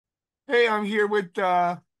Hey, I'm here with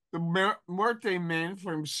the MuerteMen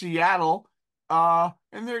from Seattle,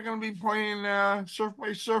 and they're going to be playing Surf by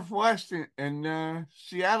Surfwest in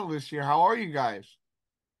Seattle this year. How are you guys?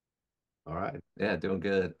 All right. Yeah, doing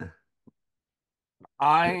good.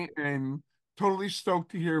 I am totally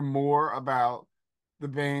stoked to hear more about the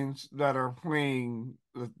bands that are playing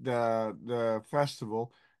the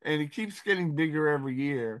festival, and it keeps getting bigger every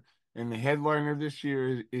year. And the headliner this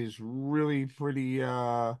year is really pretty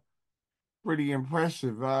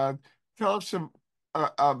impressive. Tell us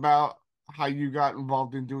about how you got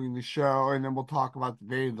involved in doing the show, and then we'll talk about the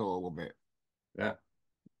band a little bit. Yeah.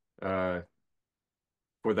 Uh,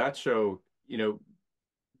 for that show,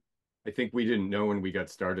 I think we didn't know when we got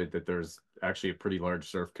started that there's actually a pretty large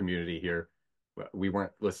surf community here. We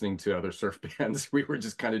weren't listening to other surf bands. We were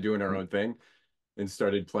just kind of doing our own thing and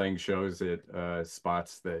started playing shows at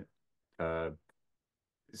spots that uh,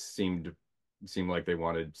 seemed seemed like they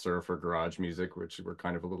wanted surf or garage music, which were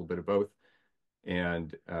kind of a little bit of both.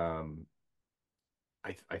 And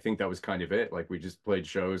I think that was kind of it. Like we just played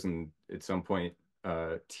shows, and at some point,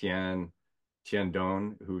 Tien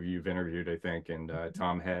Don, who you've interviewed, I think, and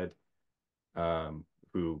Tom Head,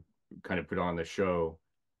 who kind of put on the show,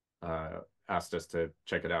 asked us to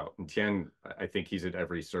check it out. And Tien, I think he's at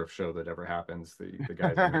every surf show that ever happens. The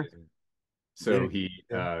guy's amazing. Yeah, So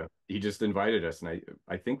he just invited us, and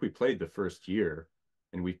I think we played the first year,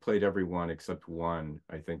 and we played every one except one.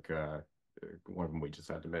 I think one of them we just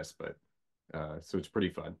had to miss, but so it's pretty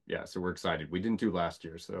fun. Yeah, so we're excited. We didn't do last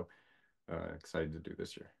year, so excited to do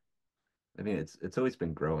this year. I mean, it's always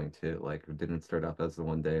been growing too. Like, it didn't start off as the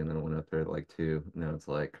one day and then it went up there to like two. Now it's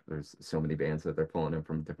like there's so many bands that they're pulling in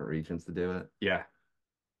from different regions to do it. Yeah,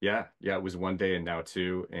 yeah. It was one day and now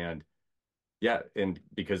two, and yeah, and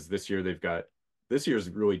because this year's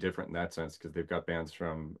really different in that sense because they've got bands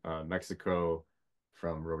from Mexico,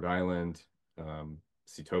 from Rhode Island,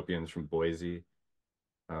 Seatopians from Boise,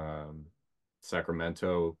 um,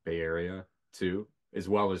 Sacramento, Bay Area too, as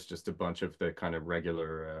well as just a bunch of the kind of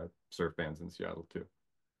regular surf bands in Seattle too.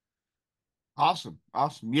 awesome,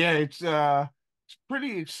 awesome. Yeah, it's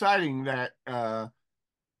pretty exciting that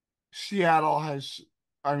Seattle has.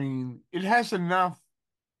 I mean, it has enough.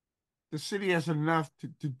 The city has enough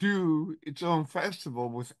to do its own festival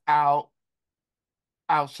without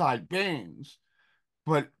outside bands.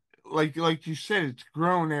 But like you said, it's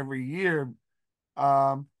grown every year.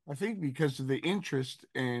 I think because of the interest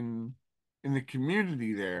in the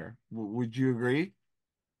community there. Would you agree?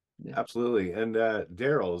 Yeah. Absolutely. And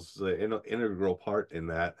Daryl's an integral part in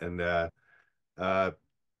that. And uh, uh,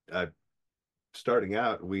 starting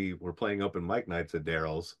out, we were playing open mic nights at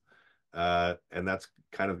Daryl's. And that's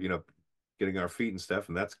kind of, getting our feet and stuff.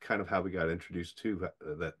 And that's kind of how we got introduced to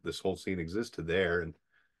that this whole scene existed there. And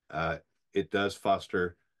uh, it does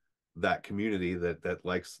foster that community that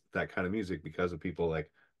likes that kind of music because of people like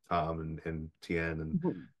Tom and Tien and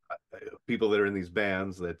people that are in these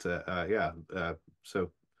bands that, yeah. So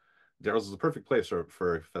Daryl's is the perfect place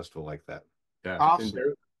for a festival like that. Yeah, and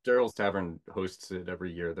Awesome. Daryl's Tavern hosts it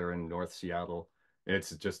every year. They're in North Seattle. It's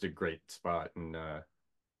just a great spot, and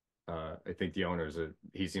I think the owner's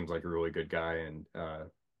he seems like a really good guy, and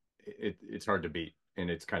it's hard to beat, and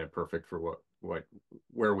it's kind of perfect for what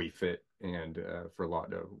where we fit, and for a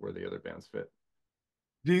lot of where the other bands fit.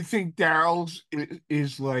 Do you think Daryl's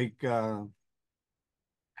is like the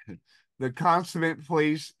consummate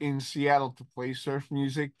place in Seattle to play surf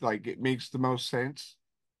music? Like it makes the most sense?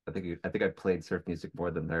 I think I've played surf music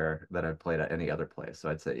more than I've played at any other place. So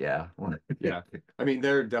I'd say yeah. Yeah, I mean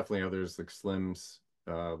there are definitely others like Slim's,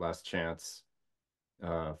 Last Chance,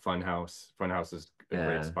 Funhouse. Funhouse is a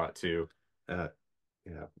great Yeah. spot too. Uh,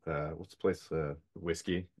 yeah, what's the place?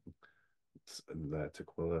 Whiskey.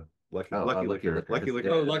 Tequila, Lucky Oh, Lucky Lucky Liquor, Liquor. Lucky Liquor.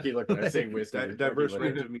 Oh, Yeah. Lucky Liquor. I was saying whiskey. Lucky Diverse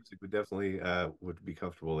range Liquor. of music would definitely would be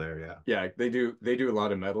comfortable there. Yeah. Yeah, they do a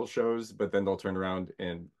lot of metal shows, but then they'll turn around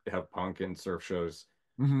and have punk and surf shows.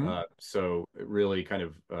 Hmm. So it really kind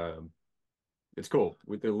of it's cool.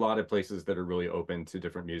 With a lot of places that are really open to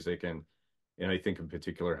different music, and I think in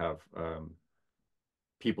particular have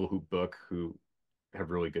people who book who have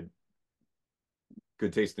really good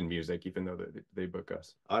taste in music, even though they book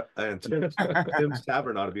us. And Tim's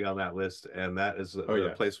Tavern ought to be on that list, and that is Oh the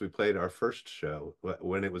yeah, place we played our first show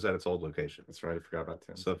when it was at its old location. that's right. I forgot about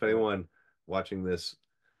So Tim's. if Yeah. anyone watching this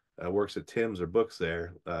works at Tim's or books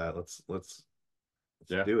there, let's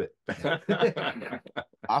Yeah. do it.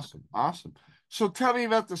 Awesome, awesome. So tell me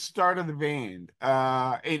about the start of the band,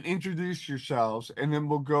 and introduce yourselves, and then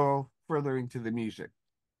we'll go further into the music.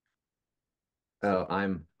 Oh,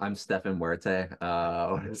 I'm Stefan Muerte.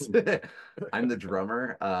 I'm the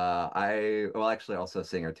drummer. I well actually also a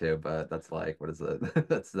singer too, but that's like what is it?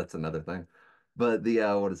 That's another thing. But the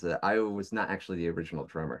what is it? I was not actually the original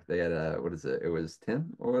drummer. They had what is it? It was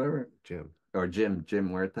Tim or whatever. Jim. Or Jim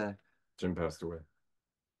Muerte. Jim passed away.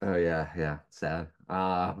 Oh yeah, yeah, sad.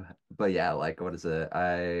 But yeah, like what is it?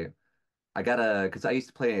 I got a because I used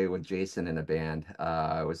to play with Jason in a band.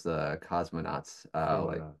 It was the Cosmonauts,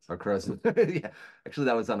 like Chrononauts. or Crows. Yeah, actually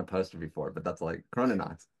that was on a poster before, but that's like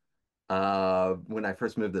Chrononauts. When I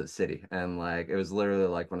first moved to the city, and like it was literally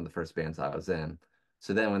like one of the first bands I was in.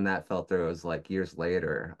 So then when that fell through, it was like years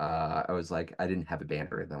later. I was like I didn't have a band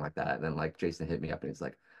or anything like that. And then like Jason hit me up and he's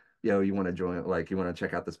like, "Yo, you want to join? Like you want to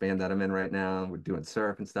check out this band that I'm in right now? We're doing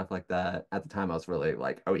surf and stuff like that." At the time, I was really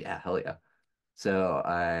like, "Oh yeah, hell yeah." So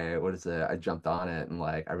what is it? I jumped on it and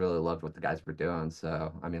like I really loved what the guys were doing.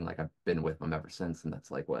 So I mean, like I've been with them ever since, and that's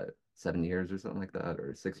like what 7 years or something like that,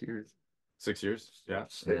 or 6 years. 6 years. Yeah.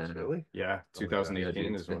 Six, Yeah, really? Yeah. Oh my gosh. yeah, 2018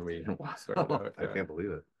 dude, is when we been a while. started out. I Yeah. can't believe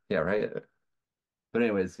it. Yeah, right. But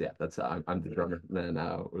anyways, yeah, that's I'm the drummer. And then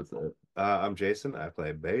what is it? I'm Jason. I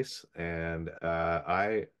play bass, and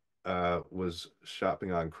I was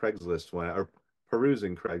shopping on Craigslist or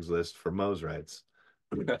perusing Craigslist for Moe's rights,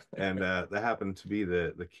 and that happened to be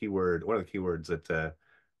the keyword, one of the keywords that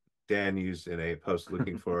Dan used in a post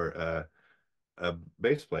looking for a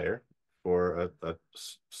bass player for a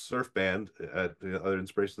surf band. Other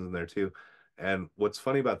inspirations in there too. And what's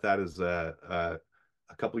funny about that is a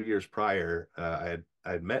couple of years prior, I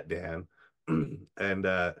had met Dan, and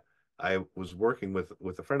I was working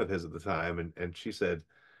with a friend of his at the time, and she said,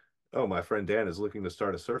 "Oh, my friend Dan is looking to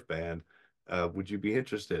start a surf band. Would you be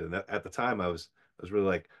interested?" And at the time, I was really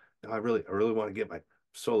like, "No, I really want to get my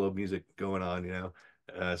solo music going on, you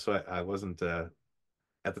know." So I wasn't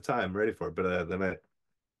at the time ready for it, but then I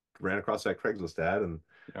ran across that Craigslist ad and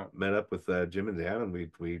Yeah. met up with Jim and Dan, and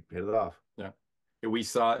we hit it off. Yeah.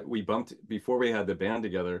 We bumped before we had the band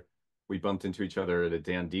together, we bumped into each other at a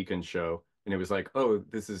Dan Deacon show, and it was like, oh,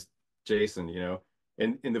 this is Jason, you know.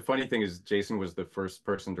 And the funny thing is Jason was the first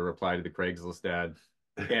person to reply to the Craigslist ad.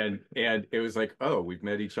 And it was like, oh, we've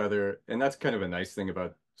met each other. And that's kind of a nice thing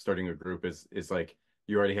about starting a group is like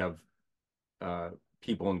you already have uh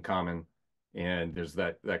people in common, and there's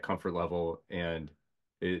that comfort level, and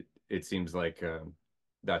it seems like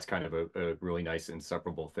that's kind of a really nice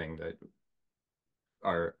inseparable thing that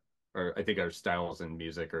our I think our styles in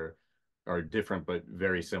music are different but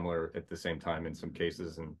very similar at the same time in some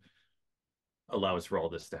cases, and allows for all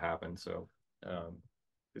this to happen. Um,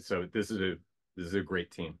 so this is a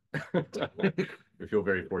great team. I feel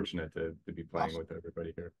very fortunate to be playing Awesome. with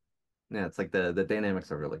everybody here. Yeah, it's like the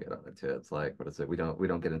dynamics are really good on it too. It's like what is it? We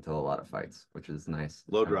don't get into a lot of fights, which is nice.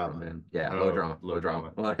 Low Coming from drama. him. Yeah, low Oh, drama, low low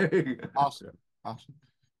drama. drama. Like, Awesome. Yeah. Awesome.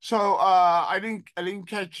 So I didn't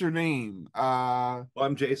catch your name. Well,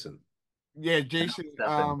 I'm Jason. Yeah, Jason.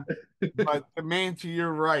 Stefan. But the man to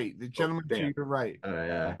your right, the Oh, gentleman to Dan. your right.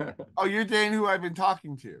 Yeah. Oh, you're Dan, who I've been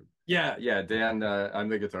talking to. Yeah, yeah, Dan, I'm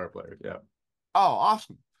the guitar player. Yeah. Oh,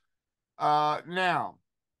 awesome. Now,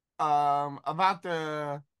 about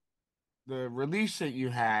the release that you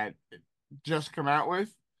had just come out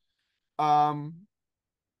with. Um,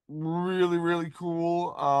 really, really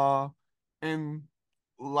cool. And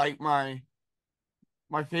like my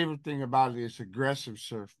favorite thing about it is aggressive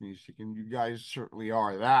surf music, and you guys certainly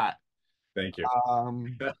are that. Thank you.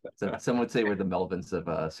 Um, So some would say we're the Melvins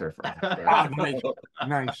of surf rock. oh, nice,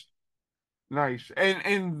 nice, nice.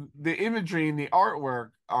 And the imagery and the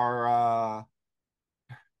artwork are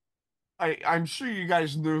I'm sure you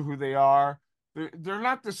guys know who they are. They're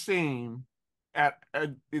not the same.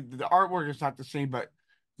 The artwork is not the same, but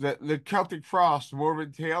the Celtic Frost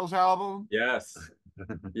Morbid Tales album, Yes.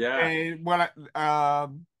 Yeah. and what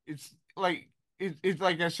it's like it's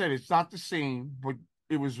like I said, it's not the same, but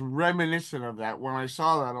it was reminiscent of that. When I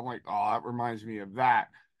saw that, I'm like, oh, that reminds me of that.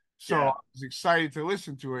 So I Yeah. was excited to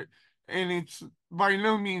listen to it, and it's by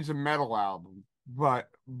no means a metal album, but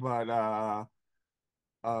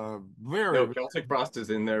No, very, Celtic Frost is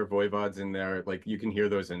in there, Voivod's in there. Like you can hear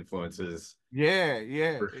those influences yeah,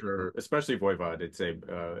 yeah. for sure, especially Voivod, I'd say.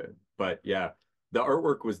 But yeah, the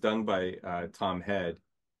artwork was done by Tom Head,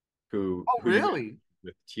 Oh, who you met really?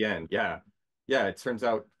 with Tien. Yeah. Yeah, it turns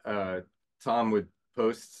out Tom would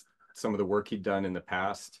post some of the work he'd done in the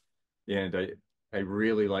past, and I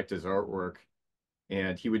really liked his artwork.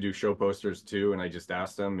 And he would do show posters too, and I just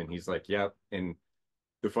asked him, and he's like, "Yep." And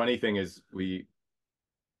the funny thing is,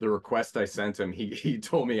 the request I sent him, he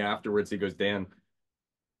told me afterwards, he goes, Dan,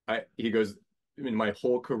 he goes, in my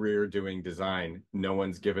whole career doing design, no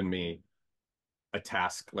one's given me a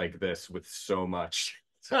task like this with so much.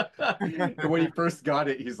 When he first got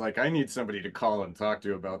it, he's like, I need somebody to call and talk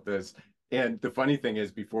to about this. And the funny thing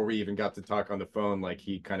is, before we even got to talk on the phone, like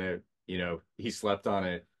he kind of, he slept on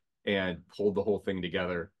it and pulled the whole thing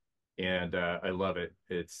together. And I love it.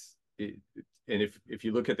 And if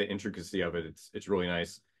you look at the intricacy of it, it's really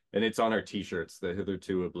nice. And it's on our t-shirts, the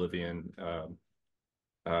Hitherto Oblivion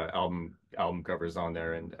album covers on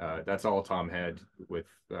there, and that's all Tom had with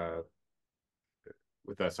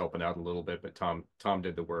us helping out a little bit, but Tom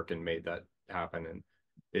did the work and made that happen, and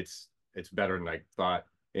it's better than I thought.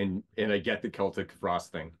 And I get the Celtic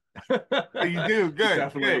frost thing. You do good,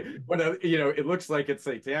 Definitely. good. When it looks like it's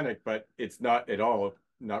satanic, but it's not at all,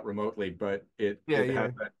 not remotely. But it Yeah, it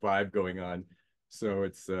has yeah. that vibe going on, so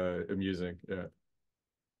it's amusing. Yeah.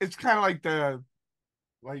 It's kind of like the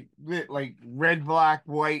like red, black,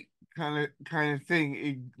 white kind of thing.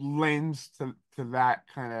 It lends to that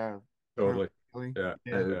kind of Totally. feeling. Yeah.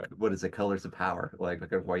 Yeah. Yeah. What is it? Colors of power, like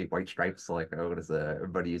a white stripes. Like, oh, what is it?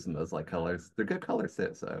 Everybody using those like colors. They're good colors too.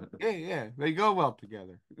 So Yeah, yeah. They go well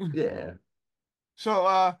together. yeah.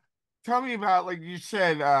 So tell me about, like you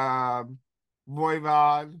said,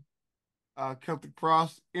 Voivod, Celtic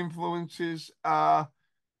Frost influences.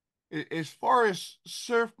 As far as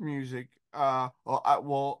surf music,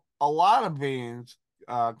 well, a lot of bands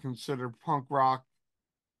consider punk rock,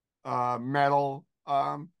 metal,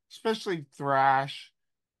 especially thrash,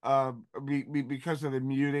 because of the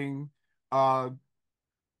muting, uh,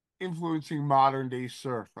 influencing modern day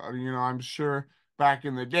surf. I'm sure back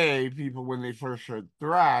in the day, people when they first heard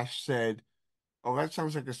thrash said, "Oh, that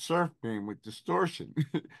sounds like a surf band with distortion."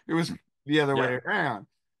 It was the other Yeah. way around.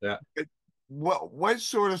 Yeah. What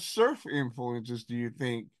sort of surf influences do you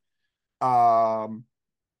think um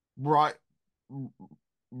brought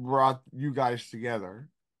brought you guys together?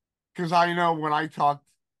 Because I know when I talked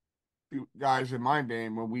to guys in my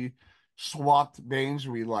band, when we swapped bands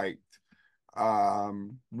we liked,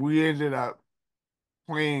 we ended up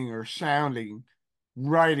playing or sounding,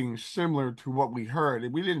 writing similar to what we heard.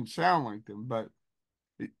 And we didn't sound like them, but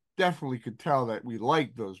it definitely could tell that we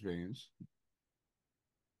liked those bands.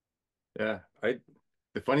 Yeah.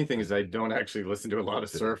 The funny thing is I don't actually listen to a lot of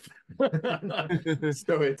surf.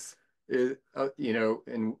 So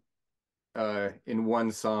in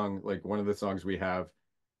one song, like one of the songs we have,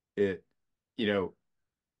 it, you know,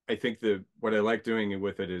 I think what I like doing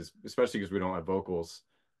with it is, especially because we don't have vocals,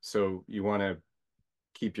 so you want to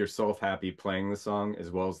keep yourself happy playing the song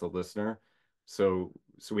as well as the listener. So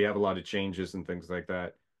we have a lot of changes and things like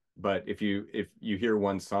that. But if you hear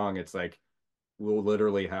one song, it's like we'll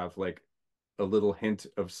literally have like a little hint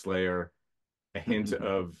of Slayer, a hint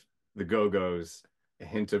of the Go-Go's, a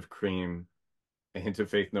hint of Cream, a hint of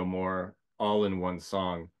Faith No More, all in one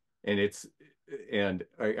song. And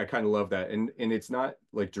I kind of love that. And it's not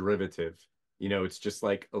like derivative, it's just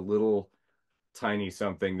like a little tiny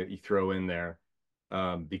something that you throw in there,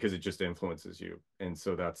 because it just influences you. And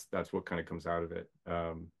so that's what kind of comes out of it.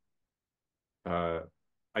 Uh,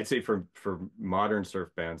 I'd say for modern surf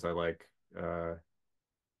bands, I like the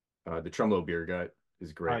Trumlo Beer Gut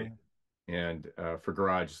is Oh, great. yeah. And for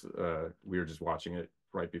garage, we were just watching it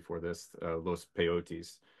right before this. Los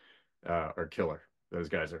Peyotes are killer. Those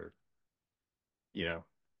guys are, you know,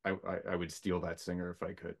 I would steal that singer if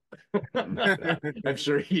I could. I'm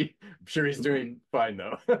sure he's doing fine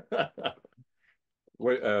though.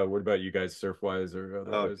 What about you guys, surf wise or Oh,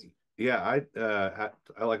 otherwise? yeah,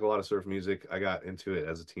 I like a lot of surf music. I got into it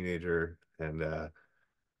as a teenager, and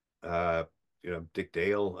uh, Dick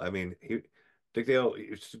Dale. I mean, Dick Dale.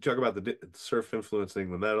 You talk about the surf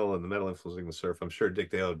influencing the metal and the metal influencing the surf. I'm sure Dick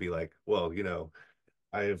Dale would be like, well,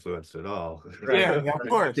 I influenced it all. Right, Yeah, of right.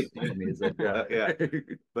 course. Big deal music. Yeah. Yeah,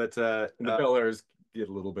 but And the Bel Airs get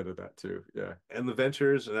a little bit of that too. Yeah. and the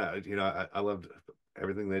Ventures, and I loved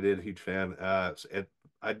everything they did. Huge fan.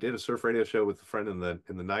 I did a surf radio show with a friend in the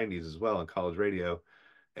 '90s as well on college radio,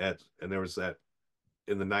 and there was that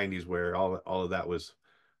in the '90s where all of that was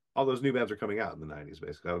all those new bands were coming out in the '90s.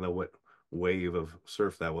 Basically, I don't know what wave of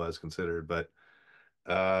surf that was considered, but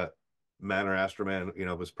uh, Man or Astroman,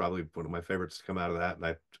 was probably one of my favorites to come out of that.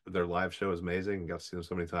 And their live show is amazing. Got to see them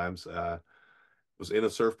so many times. Was in a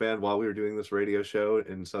surf band while we were doing this radio show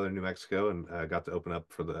in southern New Mexico, and got to open up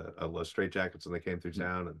for the Los Straight Jackets when they came through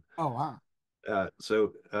town. And Oh, wow.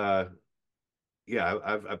 yeah,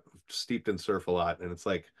 I've steeped in surf a lot, and it's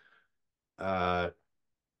like uh,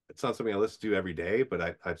 it's not something I listen to every day,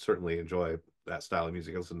 but I certainly enjoy that style of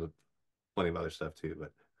music. I listen to plenty of other stuff too,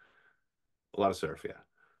 but a lot of surf,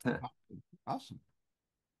 yeah. Awesome.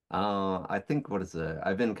 I think what is it?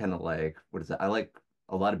 I've been kind of like, what is it? I like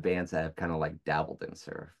a lot of bands that have kind of like dabbled in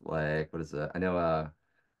surf. Like, what is it? I know,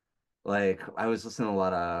 like I was listening to a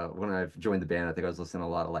lot of when I joined the band, I think I was listening to a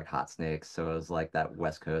lot of like Hot Snakes. So it was like that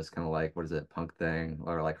West Coast kind of like what is it, punk thing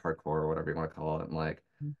or like hardcore or whatever you want to call it. And like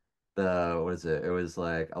the what is it? It was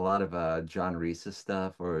like a lot of John Reese's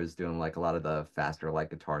stuff, where it was doing like a lot of the faster like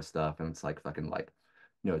guitar stuff, and it's like fucking like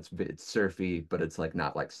it's surfy, but it's like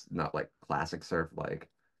not like classic surf like.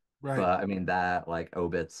 Right. But I mean that like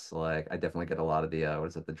Obits, like I definitely get a lot of the what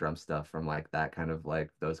is it, the drum stuff from like that kind of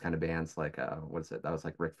like those kind of bands like what is it? That was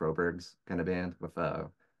like Rick Froberg's kind of band with I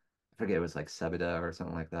forget, it was like Sebeda or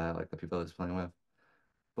something like that, like the people I was playing with.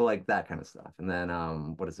 But like that kind of stuff. And then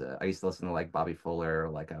what is it? I used to listen to like Bobby Fuller,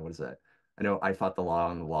 like what is it? I know I Fought the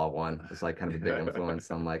Law and the Law One was like kind of a big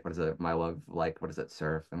influence on like what is it? My love, like what is it?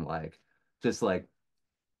 Surf and like just like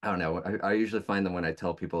I don't know. I usually find that when I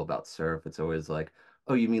tell people about surf, it's always like,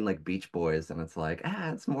 oh, you mean like Beach Boys? And it's like,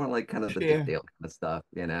 it's more like kind of the Dick Yeah. Dale kind of stuff,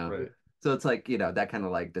 you know? Right. So it's like, that kind of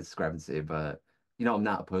like discrepancy, but I'm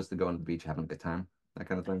not opposed to going to the beach, having a good time, that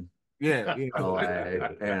kind of thing. Yeah. Yeah. So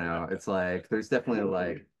like, it's like there's definitely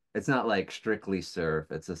like it's not like strictly surf.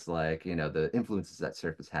 It's just like, the influences that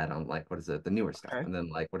surf has had on like what is it, the newer stuff. Okay. And then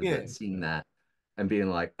like what is Yeah. it, seeing that and being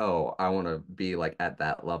like, oh, I want to be like at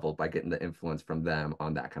that level by getting the influence from them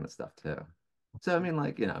on that kind of stuff too. So I mean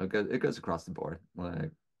like, it goes across the board.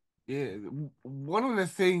 Like Yeah. One of the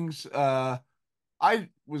things I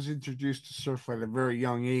was introduced to surf at a very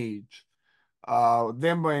young age.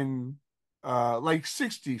 Then when like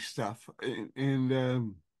 60s stuff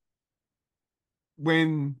and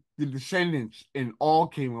when the Descendants and All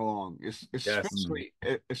came along, Yes.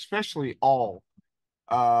 mm, especially All.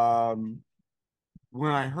 Um,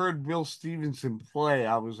 when I heard Bill Stevenson play,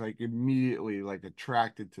 I was like immediately like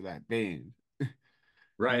attracted to that band. You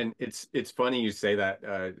Ryan, it's funny you say that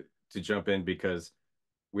to jump in because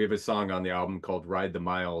we have a song on the album called Ride the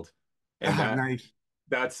Mild, and Nice.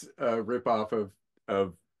 that's a ripoff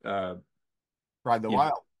of uh Ride the you know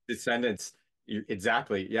Wild. Descendants.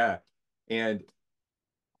 Exactly, yeah. And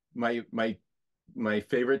my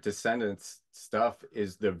favorite Descendants stuff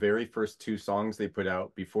is the very first two songs they put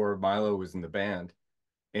out before Milo was in the band.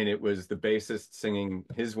 And it was the bassist singing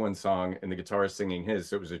his one song and the guitarist singing his.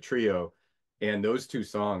 So it was a trio. And those two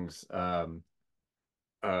songs, uh,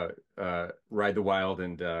 Ride the Wild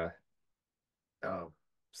and oh,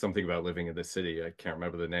 something about living in the city. I can't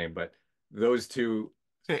remember the name, but those two,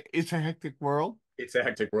 It's a hectic world. it's a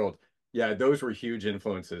hectic world. Yeah, those were huge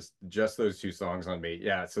influences. Just those two songs on me.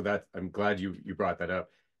 Yeah, so that I'm glad you brought that up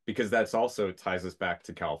because that's also ties us back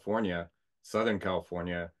to California, Southern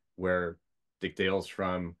California, where Dick Dale's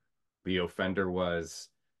from, Leo Fender was.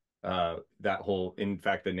 That whole, in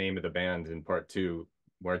fact, the name of the band in part two,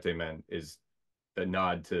 MuerteMen, is a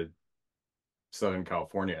nod to Southern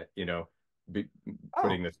California, be, Oh,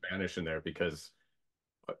 putting the Spanish in there because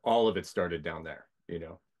all of it started down there.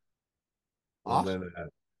 Well, awesome.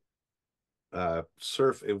 then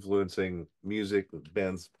surf influencing music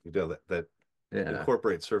bands, that yeah.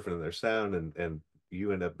 incorporate surfing in their sound, and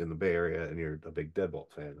you end up in the Bay Area and you're a big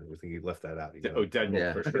Deadbolt fan. I think you left that out. You Oh, gotta Deadbolt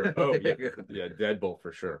Yeah. for sure. Oh, yeah. Yeah, Deadbolt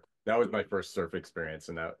for sure. That was my first surf experience,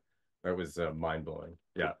 and that was mind blowing.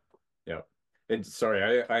 Yeah, yeah. And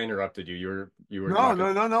sorry, I interrupted you. You were No, not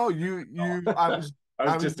gonna. no, no, no. I was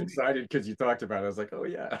I was just excited because you talked about it. I was like, oh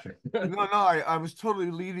yeah. no, no. I was totally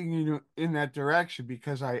leading you in that direction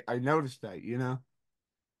because I noticed that.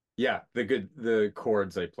 Yeah, the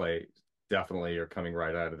chords I play definitely are coming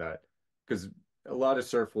right out of that because a lot of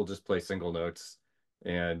surf will just play single notes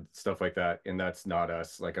and stuff like that, and that's not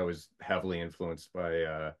us. Like I was heavily influenced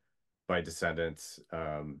by Descendants,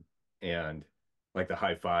 and like the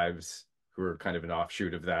High Fives, who are kind of an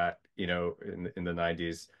offshoot of that, in the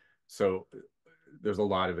 90s. So there's a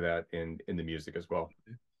lot of that in the music as well.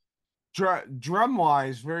 Drum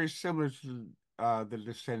wise, very similar to the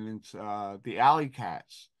Descendants, the Alley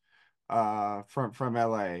Cats from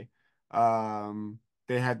LA.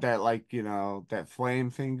 They had that like that flame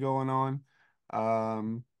thing going on.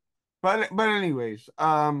 Um, but anyways,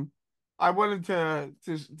 I wanted to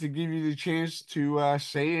give you the chance to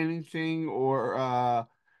say anything or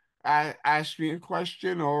ask me a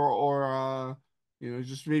question or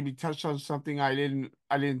just maybe touch on something I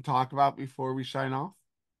didn't talk about before we sign off.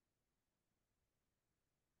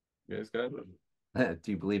 You guys got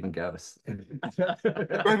Do you believe in ghosts? Do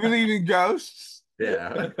I believe in ghosts?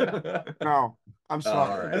 Yeah. No, I'm Oh, all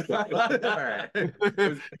sorry. right.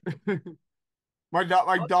 All right.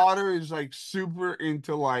 My daughter is like super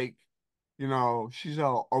into like she's a,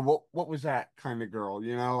 or what was that kind of girl,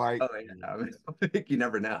 like, Oh yeah, you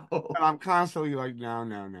never know. and I'm constantly like, no,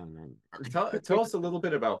 no, no, no. Tell us a little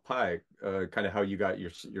bit about Pi, kind of how you got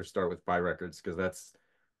your start with Pi Records, because that's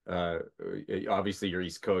uh, obviously you're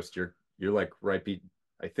East Coast. You're like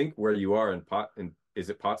I think where you are in is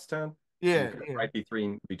it Pottstown? You're Yeah, kind of yeah, right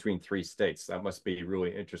between three states. That must be a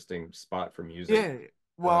really interesting spot for music. yeah.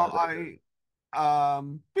 Well, Uh,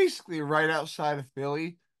 basically right outside of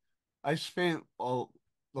Philly. I spent the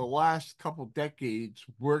last couple decades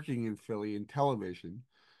working in Philly in television.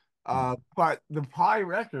 But the Pi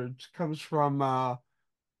Records comes from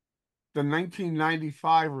the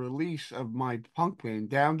 1995 release of my punk band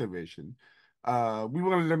Down Division. We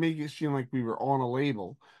wanted to make it seem like we were on a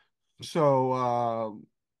label, so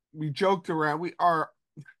we joked around.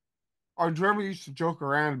 Our drummer used to joke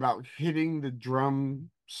around about hitting the drum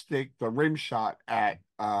stick, the rim shot the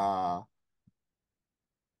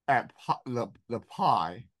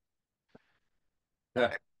pie,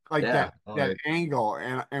 like Yeah, that like angle,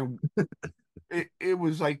 and it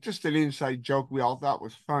was like just an inside joke we all thought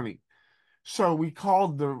was funny. So we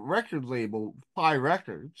called the record label Pi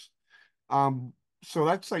Records. Um, so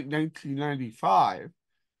that's like 1995,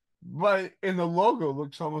 but and the logo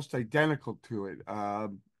looks almost identical to it.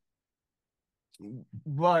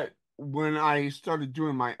 But when I started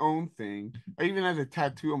doing my own thing, I even had a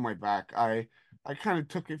tattoo on my back. I kind of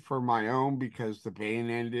took it for my own because the band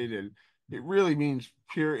ended, and it really means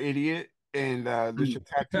pure idiot. And there's a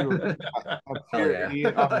tattoo of a hell pure yeah.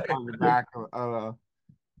 idiot on the back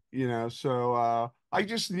so I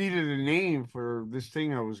just needed a name for this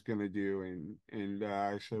thing I was gonna do, and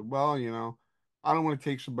I said, well, I don't want to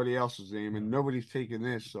take somebody else's name, and nobody's taking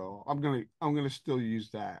this, so I'm gonna still use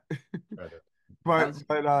that. But How's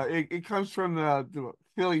it comes from the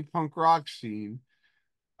Philly punk rock scene.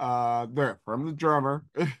 They're from the drummer,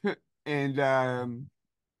 and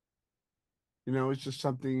it's just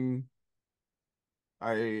something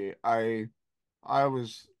I I I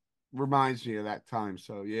was reminds me of that time.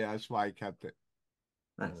 So yeah, that's why I kept it.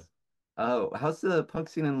 nice? Oh, how's the punk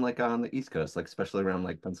scene in like on the East Coast, like especially around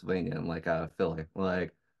like Pennsylvania and like Philly?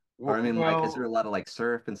 Like, or I mean, like, is there a Well, lot of like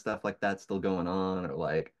surf and stuff like that still going on, or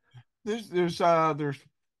like, there's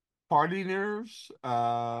Party Nerves,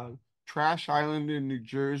 Trash Island in New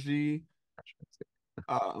Jersey,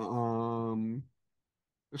 uh, um,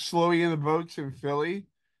 Slowy in the Boats in Philly.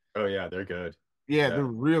 oh yeah, they're good. Yeah, they're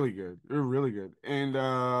Yeah. really good. They're really good. And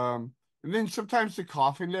then sometimes the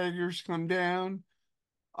Coffin Daggers come down.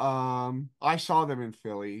 I saw them in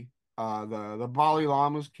Philly. The Bali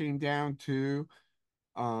Llamas came down too.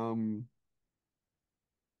 Um,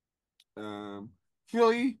 um,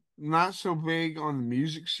 Philly, not so big on the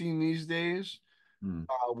music scene these days. hmm,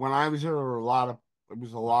 When I was there, it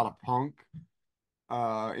was a lot of punk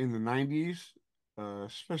in the 90s,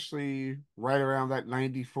 especially right around that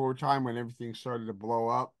 94 time when everything started to blow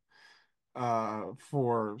up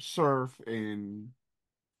for surf and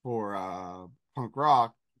for punk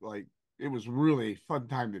rock. Like it was really a fun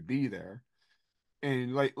time to be there.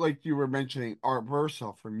 And like you were mentioning Art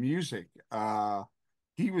Bursell for music,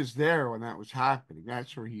 he was there when that was happening.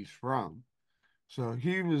 That's where he's from. So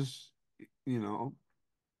he was, you know,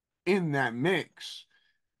 in that mix.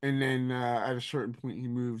 And then at a certain point, he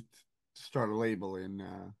moved to start a label in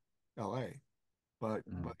L.A. But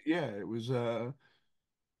hmm. yeah, it was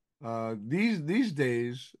these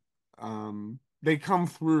days they come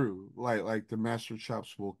through like the master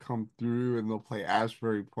shops will come through and they'll play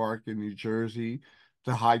Asbury Park in New Jersey.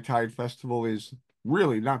 The High Tide Festival is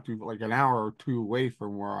really not too like an hour or two away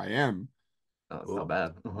from where I am. Oh, it's not Cool.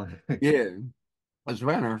 bad. Yeah. As a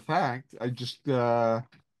matter of fact,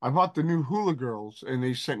 I bought the new Hula Girls and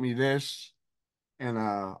they sent me this and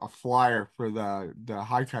a flyer for the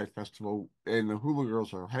High Tide Festival, and the Hula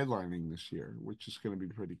Girls are headlining this year, which is going to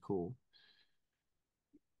be pretty cool.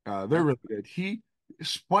 They're Nice. really good.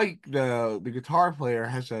 Spike, the guitar player,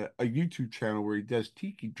 has a YouTube channel where he does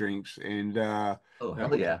tiki drinks, and Oh,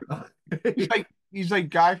 hell yeah. he's like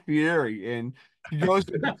Guy Fieri, and he goes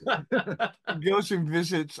he goes and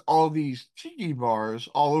visits all these tiki bars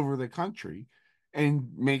all over the country, and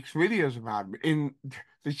makes videos about them. And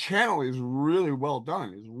the channel is really well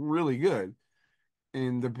done. It's really good,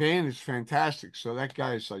 and the band is fantastic. So that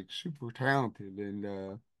guy is like super talented,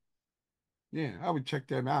 and yeah, I would check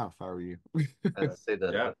them out if I were you. I'd say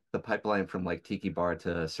Yeah. the pipeline from like tiki bar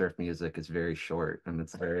to surf music is very short, and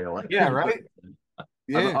it's very like Yeah, right.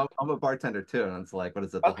 Yeah. I'm a bartender too, and it's like, what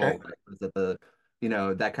is it? The whole, Okay. like, what is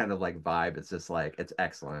it? That kind of like vibe. It's just like it's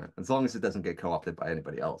excellent as long as it doesn't get co-opted by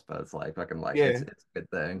anybody else. But it's like fucking like Yeah. it's a good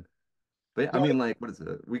thing. But yeah, I mean, like, what is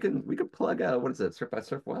it? We can plug what is it? Surf by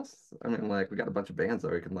Surfwest. I mean, like, we got a bunch of bands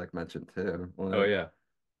that we can like mention too. Oh yeah.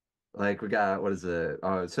 Like we got what is it?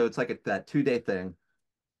 Oh, so it's like that 2 day thing.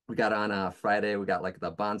 We got on Friday. We got like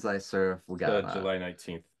the bonsai surf. We got July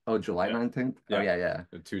 19th. July Yeah. 19th. Oh Yeah. yeah.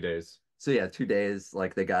 The 2 days. So yeah, 2 days.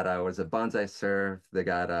 Like they got what is it? Bonsai surf. They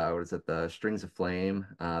got what is it? The Strings of Flame.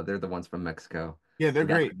 They're the ones from Mexico. Yeah, they're We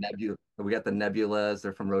got great. the Nebula. We got the Nebulas.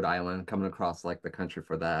 They're from Rhode Island, coming across like the country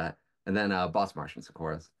for that. And then Boss Martians, of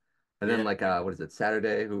course. And then Yeah. like what is it?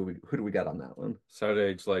 Saturday. Who do we got on that one?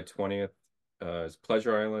 Saturday, July 20th, is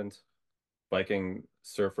Pleasure Island, Viking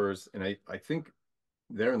Surfers, and I think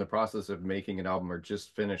they're in the process of making an album or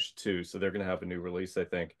just finished too, so they're gonna have a new release, I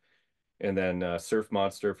think. And then Surf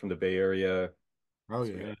Monster from the Bay Area. Oh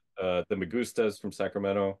So we yeah. got the Magustas from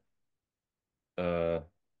Sacramento, uh,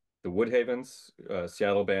 the Woodhavens,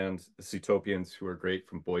 Seattle band, the Sutopians, who are great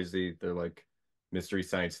from Boise. They're like Mystery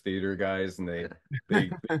Science Theater guys, and they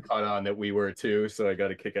caught on that we were too, so I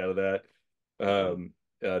got a kick out of that.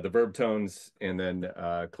 The Verb Tones, and then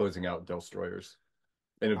closing out Destroyers,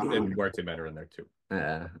 and MuerteMen are in there too.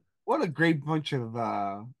 Yeah. What a great bunch of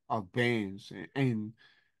bands, and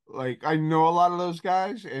like I know a lot of those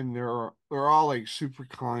guys, and they're all like super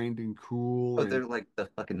kind and cool, Oh, and they're like the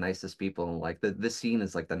fucking nicest people. And like this scene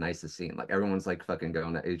is like the nicest scene. Like everyone's like fucking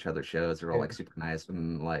going to each other's shows. They're all yeah, like super nice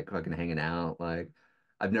and like fucking hanging out. Like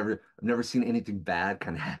I've never seen anything bad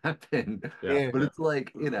kind of happen. Yeah, yeah. But it's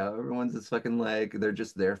like, everyone's just fucking like they're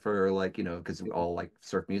just there for like, because we all like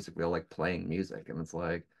surf music. We all like playing music. And it's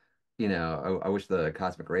like, I wish the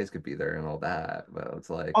Cosmic Rays could be there and all that. But it's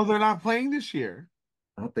like, Oh, they're not playing this year.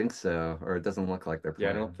 I don't think so. Or it doesn't look like they're yeah.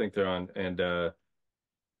 I don't playing. think they're on. And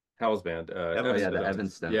Howell's band, Oh yeah, the Evanstones.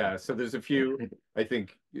 Evanstone. Yeah, so there's a few. I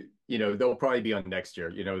think they'll probably be on next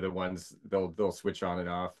year. The ones they'll switch on and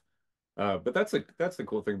off. But that's the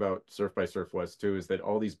cool thing about Surf by Surfwest too, is that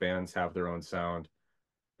all these bands have their own sound,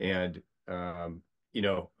 and you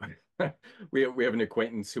know, we have an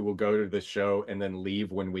acquaintance who will go to the show and then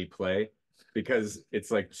leave when we play because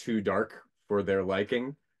it's like too dark for their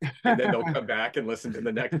liking, and then they'll come back and listen to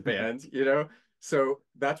the next band. So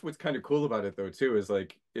that's what's kind of cool about it though too, is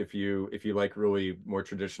like if you like really more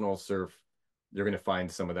traditional surf, you're gonna find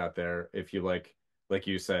some of that there. If you like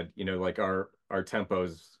you said, like our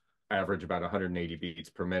tempos average about 180 beats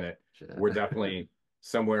per minute. Shit. We're definitely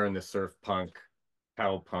somewhere in the surf punk,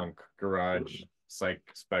 pow punk, garage, psych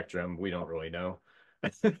spectrum. We don't really know.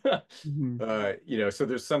 Mhm. So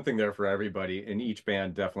there's something there for everybody, and each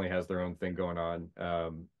band definitely has their own thing going on.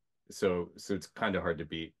 So it's kind of hard to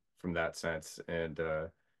beat from that sense. And uh,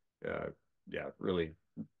 yeah, really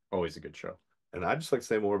always a good show. And I'd just like to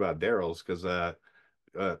say more about Daryl's because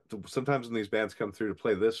sometimes when these bands come through to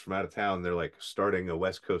play this from out of town, they're like starting a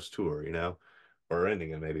West Coast tour, or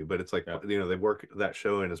ending it maybe. But it's like, Yeah. they work that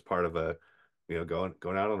show in as part of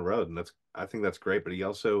going out on the road, and I think that's great. But he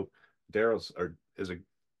also Daryl's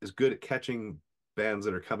is good at catching bands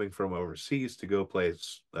that are coming from overseas to go play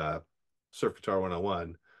Surf Guitar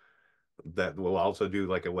 101 that will also do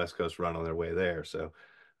like a West Coast run on their way there. So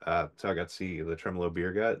I got to see the Tremolo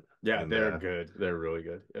Beer Gut. Yeah, And they're good. They're really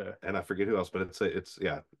good. Yeah. and I forget who else, but it's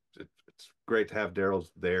great to have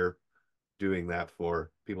Daryl's there doing that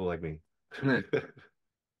for people like me.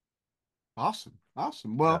 Awesome.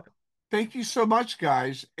 Awesome. Yeah. Well, thank you so much,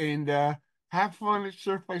 guys, and have fun at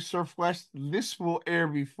Surf by Surfwest. This will air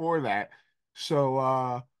before that. So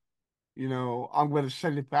I'm going to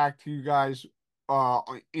send it back to you guys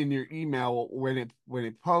in your email when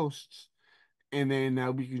it posts, and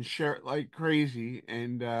then we can share it like crazy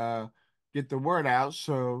and get the word out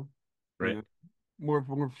so you Right. know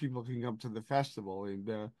more people can come to the festival.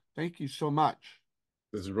 And thank you so much.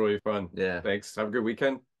 This is really fun. Yeah. Thanks. Have a good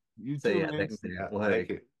weekend. You So too, yeah, man. thanks. Yeah, Like, thank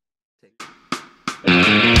you.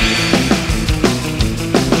 take-